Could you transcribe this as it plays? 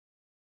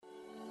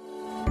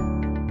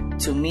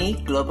To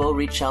me, Global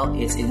Reach Out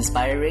is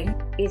inspiring.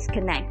 It's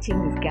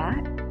connecting with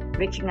God,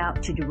 reaching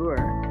out to the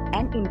world,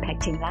 and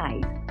impacting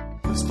life.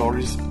 The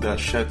stories that are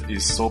shared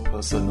is so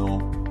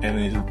personal and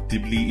it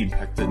deeply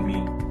impacted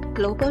me.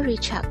 Global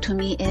Reach Out to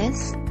me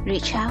is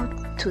reach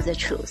out to the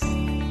truth.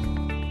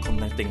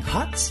 Connecting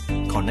hearts,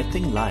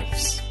 connecting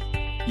lives.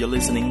 You're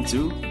listening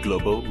to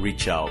Global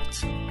Reach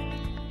Out.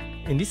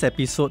 In this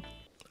episode,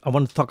 I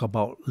want to talk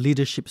about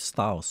leadership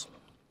styles.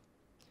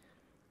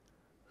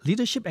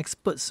 Leadership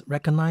experts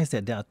recognize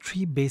that there are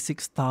three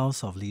basic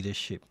styles of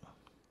leadership.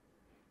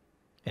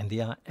 And they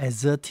are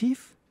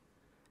assertive,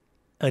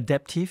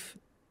 adaptive,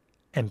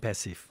 and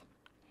passive.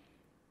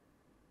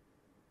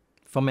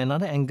 From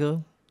another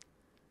angle,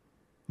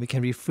 we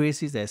can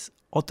rephrase it as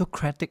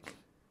autocratic,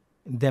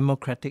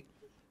 democratic,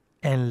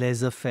 and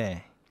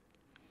laissez-faire.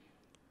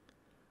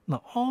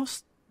 Now, all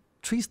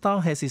three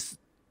styles has its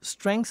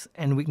strengths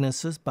and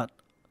weaknesses, but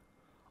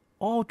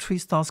all three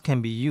styles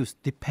can be used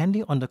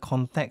depending on the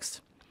context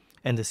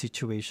and the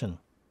situation.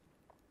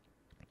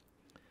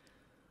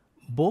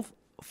 Both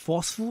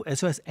forceful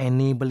as well as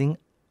enabling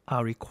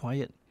are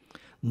required.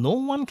 No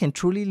one can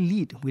truly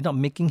lead without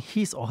making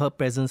his or her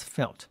presence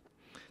felt,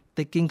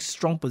 taking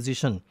strong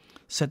position,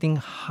 setting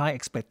high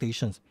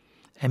expectations,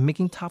 and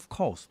making tough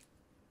calls.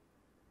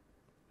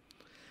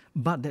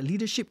 But that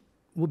leadership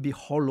would be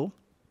hollow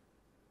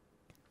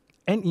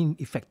and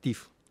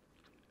ineffective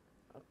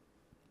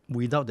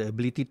without the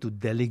ability to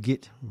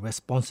delegate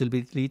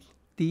responsibility,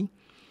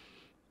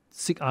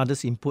 seek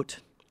others' input,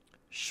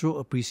 show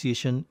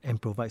appreciation,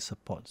 and provide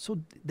support. So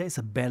there's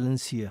a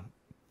balance here.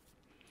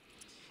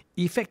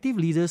 Effective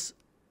leaders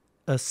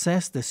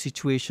assess the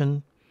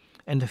situation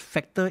and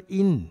factor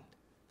in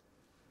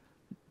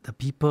the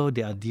people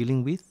they are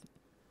dealing with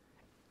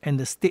and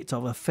the state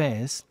of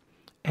affairs,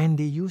 and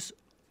they use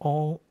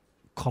all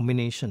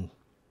combination.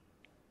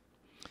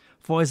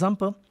 For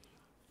example,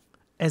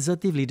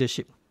 assertive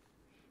leadership.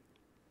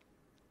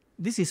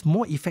 This is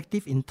more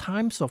effective in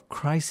times of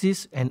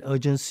crisis and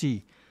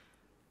urgency,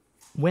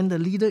 when the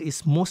leader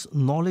is most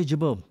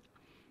knowledgeable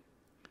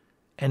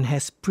and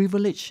has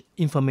privileged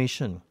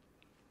information,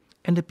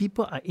 and the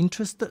people are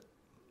interested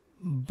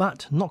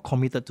but not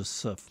committed to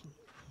serve.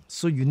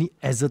 So you need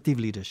assertive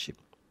leadership.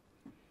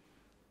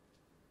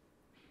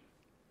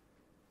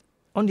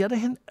 On the other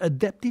hand,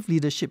 adaptive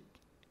leadership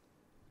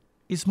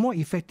is more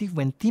effective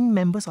when team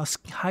members are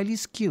highly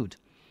skilled,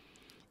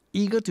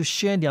 eager to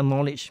share their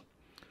knowledge,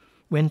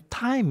 when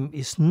time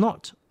is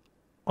not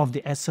of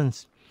the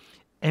essence,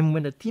 and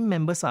when the team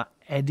members are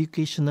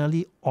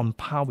educationally on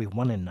par with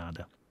one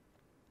another.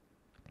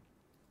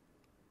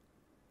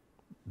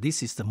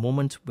 This is the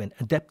moment when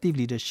adaptive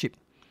leadership,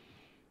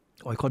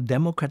 or called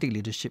democratic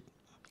leadership,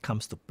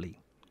 comes to play.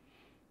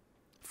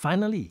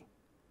 Finally,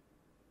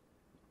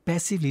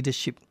 passive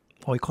leadership,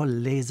 or called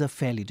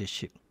laissez-faire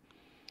leadership,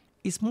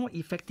 is more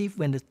effective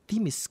when the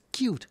team is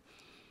skilled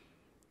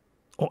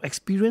or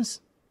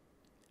experienced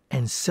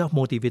and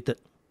self-motivated,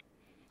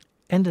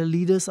 and the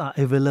leaders are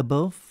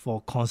available for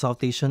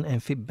consultation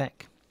and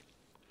feedback.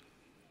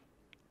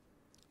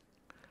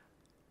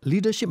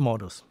 Leadership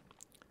models.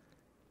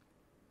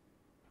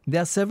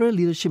 There are several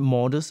leadership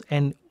models,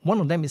 and one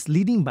of them is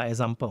leading by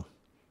example.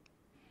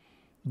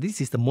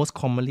 This is the most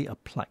commonly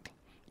applied.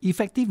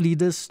 Effective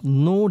leaders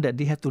know that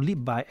they have to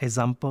lead by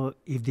example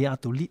if they are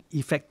to lead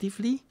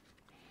effectively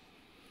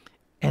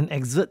and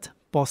exert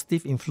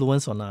positive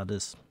influence on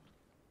others.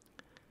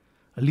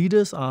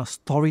 Leaders are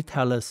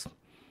storytellers,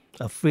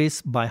 a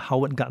phrase by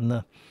Howard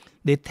Gardner.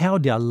 They tell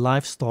their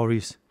life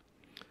stories.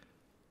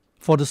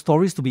 For the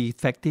stories to be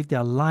effective,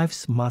 their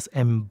lives must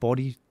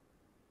embody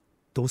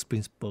those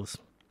principles.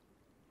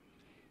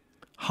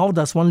 How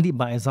does one lead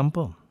by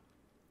example?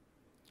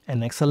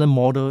 An excellent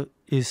model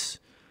is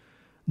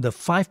the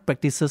 5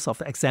 practices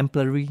of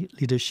exemplary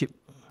leadership,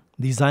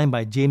 designed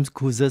by James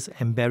Kouzes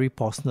and Barry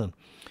Posner,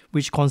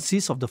 which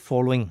consists of the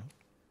following: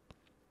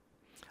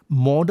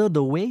 model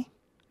the way,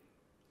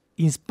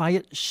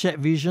 inspire shared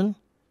vision,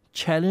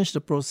 challenge the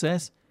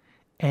process,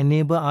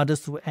 enable others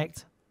to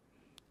act,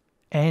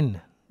 and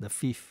the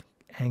 5th,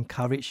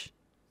 encourage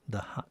the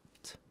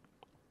heart.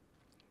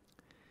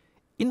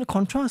 In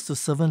contrast to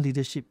servant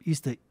leadership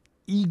is the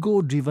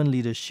ego-driven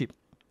leadership.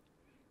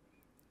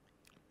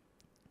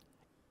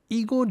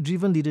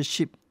 Ego-driven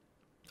leadership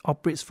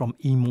operates from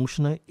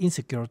emotional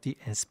insecurity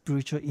and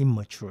spiritual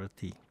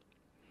immaturity.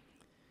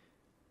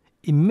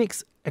 It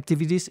makes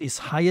activities its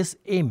highest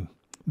aim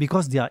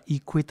because they are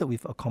equated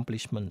with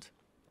accomplishment.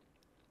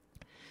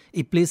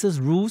 It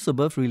places rules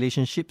above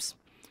relationships,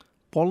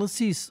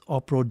 policies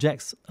or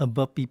projects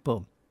above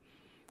people,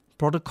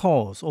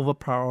 protocols over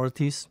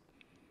priorities,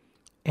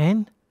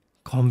 and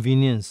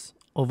convenience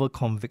over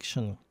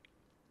conviction.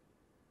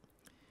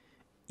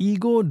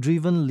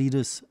 Ego-driven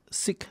leaders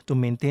seek to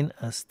maintain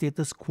a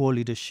status quo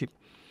leadership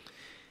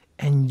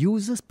and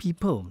uses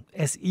people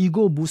as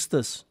ego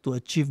boosters to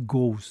achieve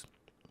goals.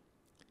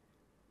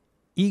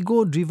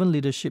 Ego-driven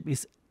leadership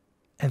is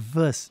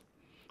averse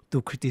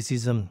to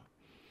criticism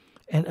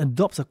and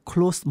adopts a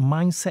closed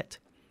mindset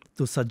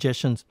to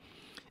suggestions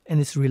and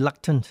is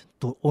reluctant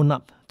to own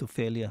up to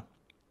failure.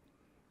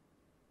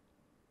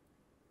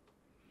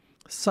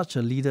 Such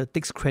a leader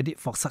takes credit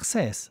for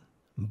success,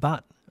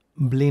 but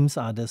blames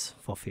others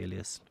for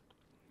failures.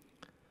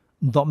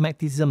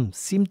 Dogmatism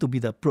seems to be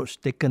the approach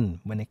taken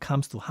when it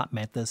comes to hard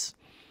matters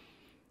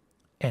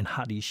and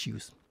hard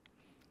issues.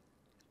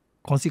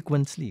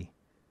 Consequently,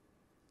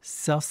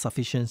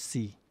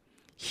 self-sufficiency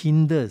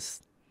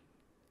hinders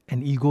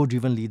an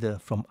ego-driven leader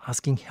from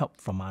asking help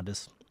from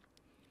others,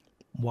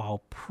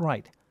 while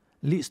pride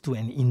leads to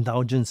an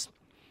indulgence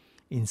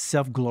in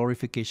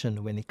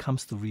self-glorification when it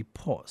comes to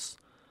reports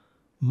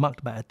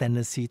marked by a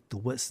tendency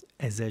towards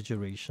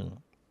exaggeration.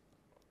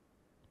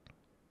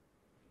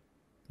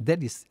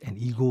 That is an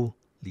ego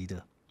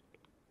leader.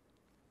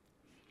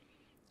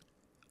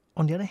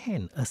 On the other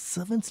hand, a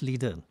servant's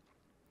leader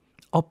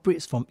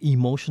operates from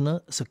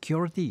emotional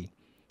security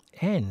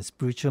and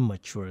spiritual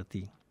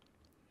maturity.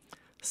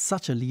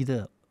 Such a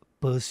leader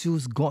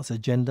pursues God's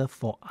agenda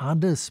for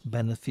others'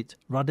 benefit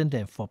rather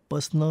than for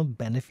personal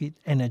benefit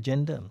and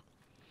agenda.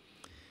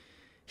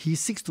 He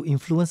seeks to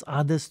influence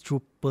others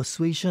through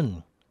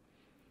persuasion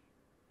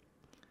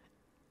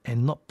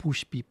and not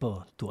push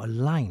people to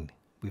align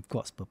with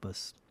God's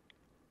purpose.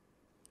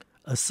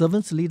 A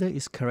servant's leader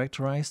is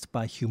characterized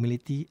by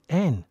humility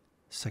and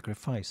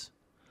sacrifice.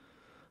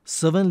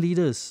 Servant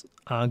leaders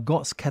are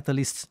God's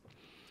catalysts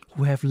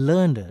who have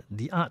learned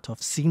the art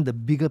of seeing the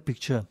bigger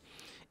picture,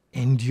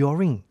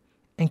 enduring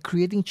and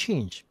creating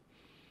change,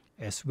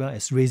 as well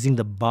as raising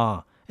the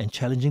bar and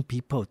challenging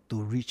people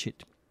to reach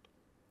it.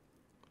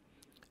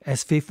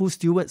 As faithful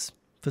stewards,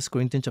 1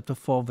 Corinthians chapter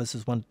 4,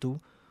 verses 1 to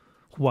 2,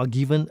 who are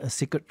given a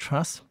sacred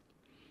trust,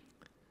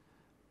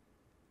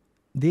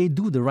 they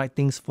do the right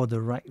things for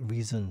the right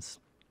reasons.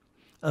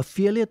 A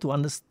failure to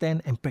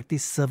understand and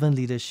practice servant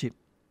leadership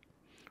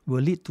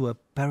will lead to a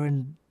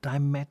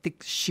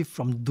paradigmatic shift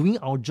from doing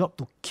our job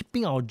to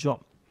keeping our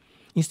job.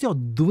 Instead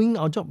of doing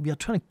our job, we are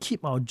trying to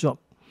keep our job.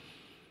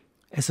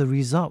 As a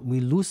result, we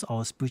lose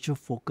our spiritual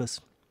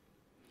focus,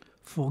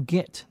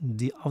 forget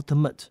the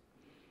ultimate,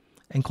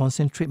 and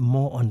concentrate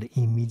more on the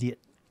immediate.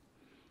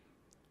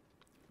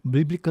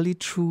 Biblically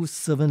true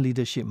servant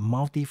leadership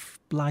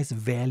multiplies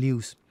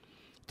values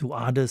to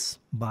others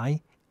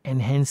by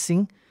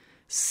enhancing,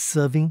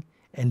 serving,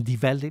 and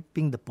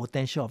developing the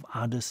potential of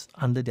others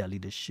under their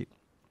leadership.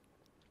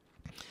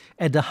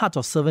 At the heart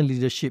of servant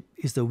leadership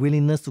is the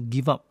willingness to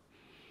give up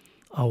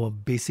our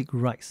basic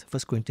rights,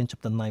 1 Corinthians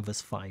chapter 9,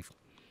 verse 5,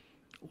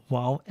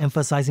 while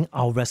emphasizing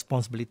our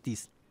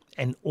responsibilities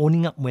and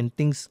owning up when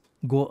things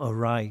go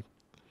awry.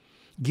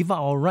 Give up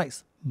our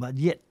rights, but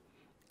yet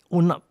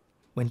own up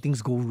when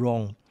things go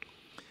wrong.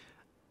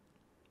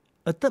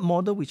 A third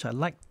model which I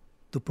like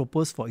to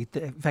propose for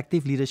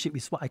effective leadership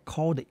is what I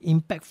call the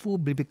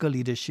impactful biblical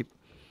leadership,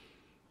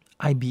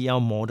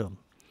 IBL model,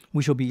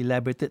 which will be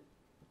elaborated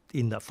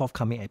in the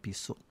forthcoming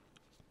episode.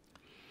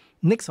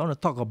 Next, I want to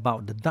talk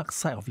about the dark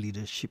side of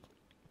leadership.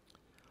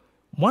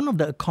 One of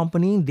the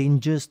accompanying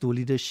dangers to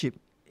leadership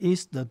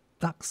is the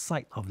dark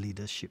side of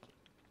leadership.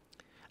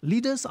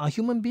 Leaders are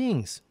human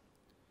beings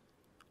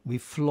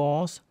with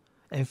flaws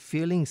and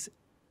failings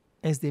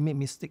as they make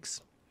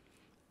mistakes.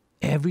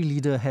 Every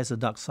leader has a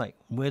dark side,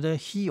 whether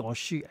he or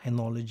she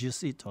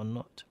acknowledges it or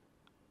not.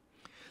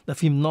 The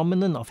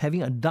phenomenon of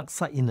having a dark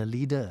side in a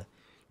leader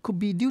could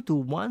be due to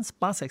one's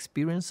past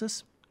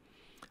experiences.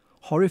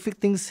 Horrific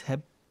things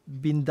have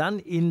been done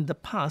in the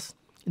past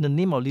in the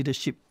name of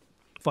leadership.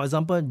 For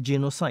example,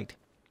 genocide.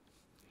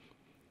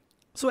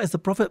 So as the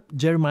prophet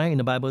Jeremiah in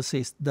the Bible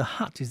says, the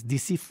heart is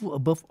deceitful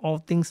above all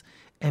things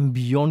and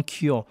beyond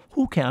cure.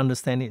 Who can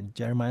understand it?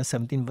 Jeremiah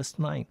 17 verse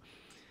 9.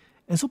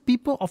 And so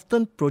people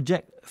often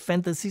project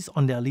fantasies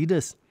on their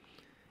leaders,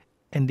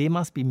 and they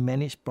must be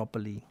managed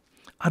properly.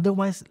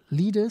 Otherwise,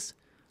 leaders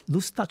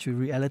lose touch with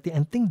reality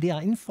and think they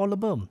are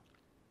infallible.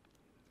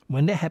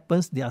 When that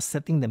happens, they are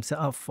setting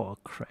themselves up for a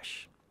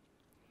crash.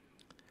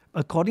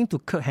 According to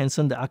Kirk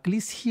Hansen, the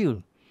Achilles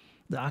heel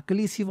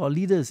of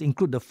leaders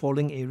include the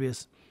following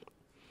areas.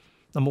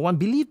 Number one,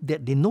 believe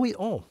that they know it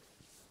all.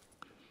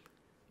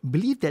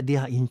 Believe that they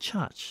are in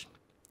charge.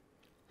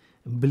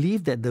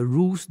 Believe that the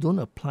rules don't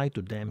apply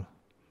to them.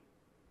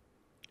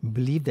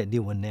 Believe that they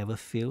will never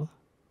fail.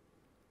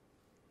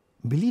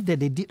 Believe that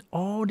they did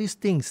all these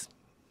things,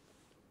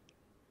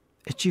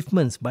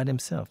 achievements by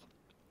themselves.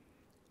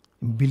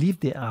 Believe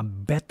they are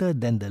better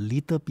than the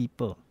little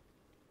people.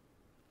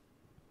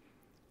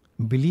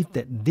 Believe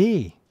that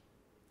they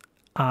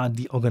are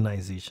the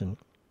organization.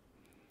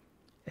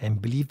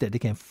 And believe that they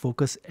can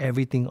focus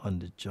everything on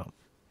the job.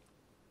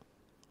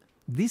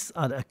 These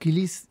are the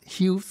Achilles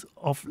heels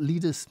of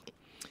leaders.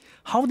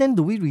 How then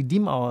do we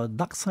redeem our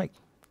dark side?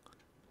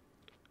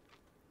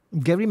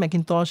 Gary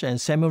McIntosh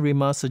and Samuel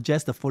Rima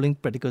suggest the following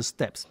practical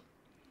steps.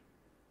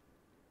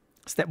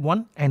 Step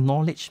 1,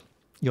 acknowledge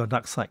your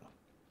dark side.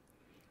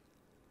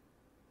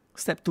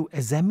 Step 2,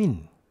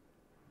 examine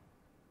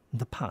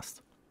the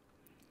past.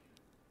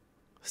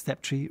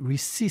 Step 3,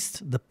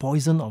 resist the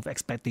poison of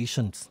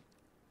expectations.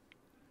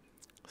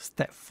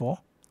 Step 4,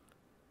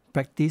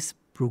 practice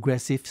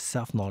progressive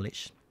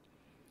self-knowledge.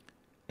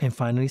 And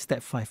finally,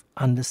 step 5,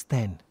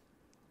 understand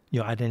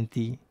your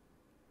identity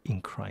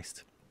in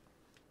Christ.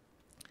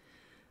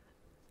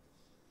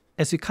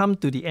 As we come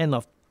to the end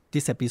of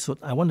this episode,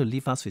 I want to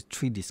leave us with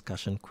 3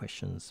 discussion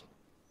questions.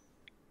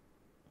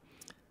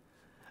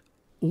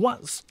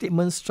 What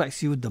statement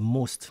strikes you the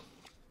most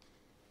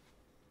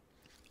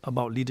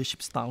about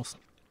leadership styles?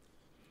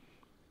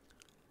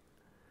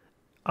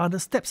 Are the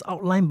steps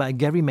outlined by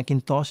Gary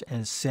McIntosh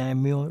and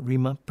Samuel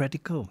Rimmer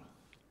practical?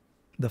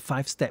 The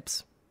 5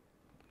 steps.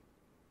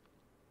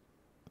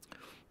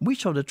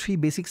 Which of the 3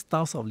 basic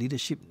styles of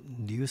leadership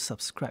do you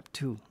subscribe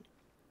to?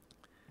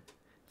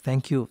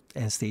 Thank you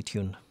and stay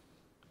tuned.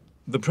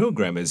 The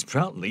program is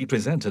proudly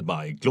presented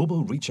by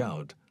Global Reach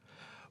Out.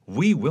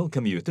 We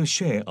welcome you to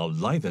share our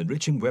live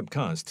enriching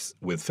webcasts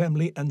with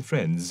family and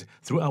friends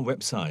through our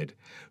website,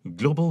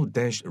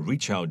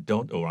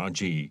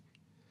 global-reachout.org.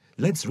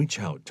 Let's reach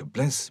out to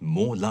bless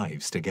more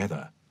lives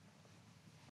together.